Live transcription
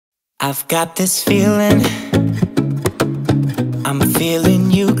I've got this feeling, I'm feeling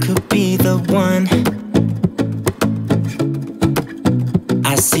you could be the one.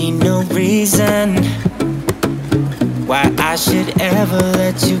 I see no reason why I should ever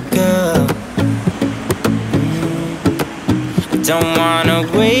let you go. I don't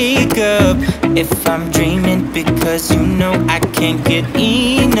wanna wake up if I'm dreaming, because you know I can't get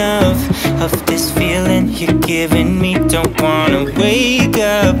enough of this feeling you're giving me. Don't wanna wake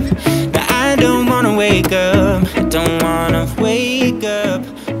up, no, I don't wanna wake up. I don't wanna wake up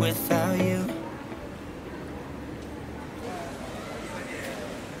without you.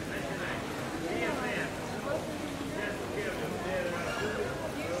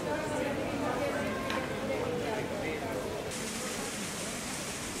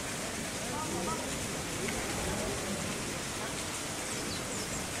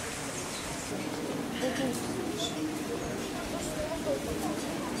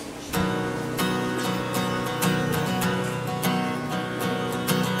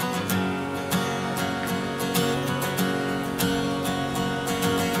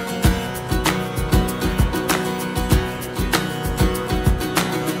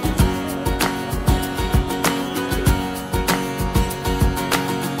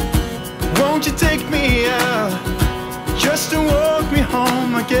 Won't you take me out just to walk me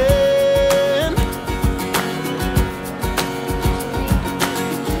home again?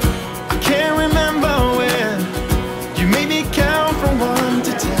 I can't remember when you made me count from 1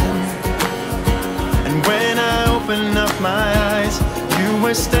 to 10. And when I opened up my eyes, you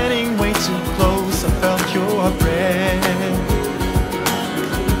were standing way too close. I felt your breath.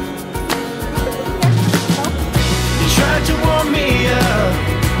 You tried to warm me up,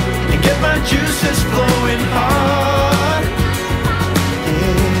 get my juices flowing hard,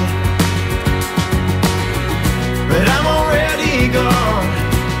 yeah. But I'm already gone,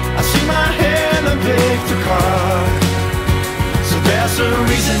 I see my hand and picked the card. So there's a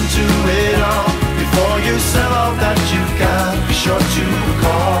reason to it all. Before you sell all that you've got, be sure to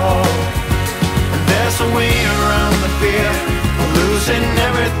call. And there's a way around the fear of losing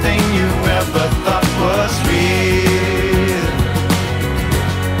everything you ever thought was real.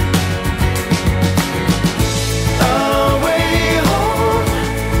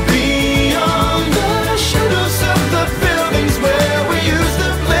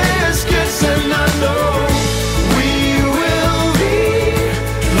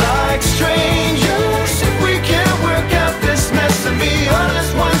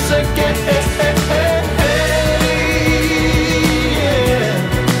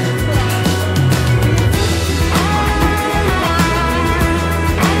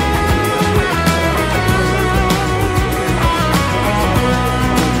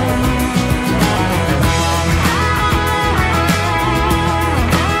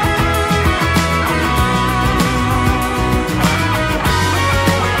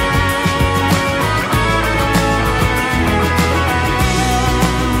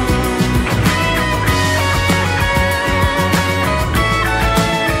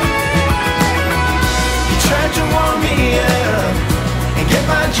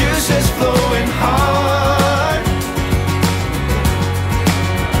 Juices flowing hard,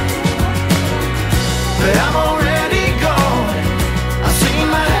 but I'm already gone. I've seen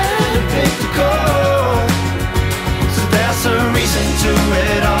my hand and picked the chord. So there's a reason to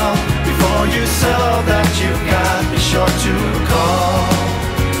it all. Before you sell all that you got, be sure to call.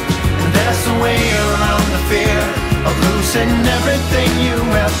 And there's a way around the fear of losing everything you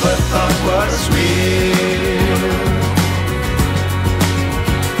ever thought was real.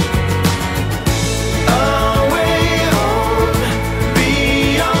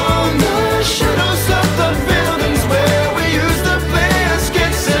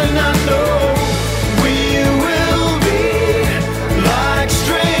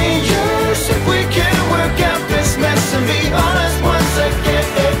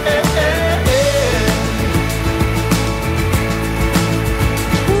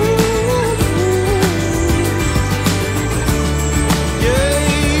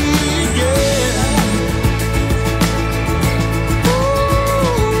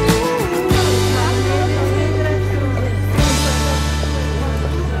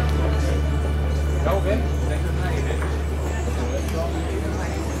 Okay.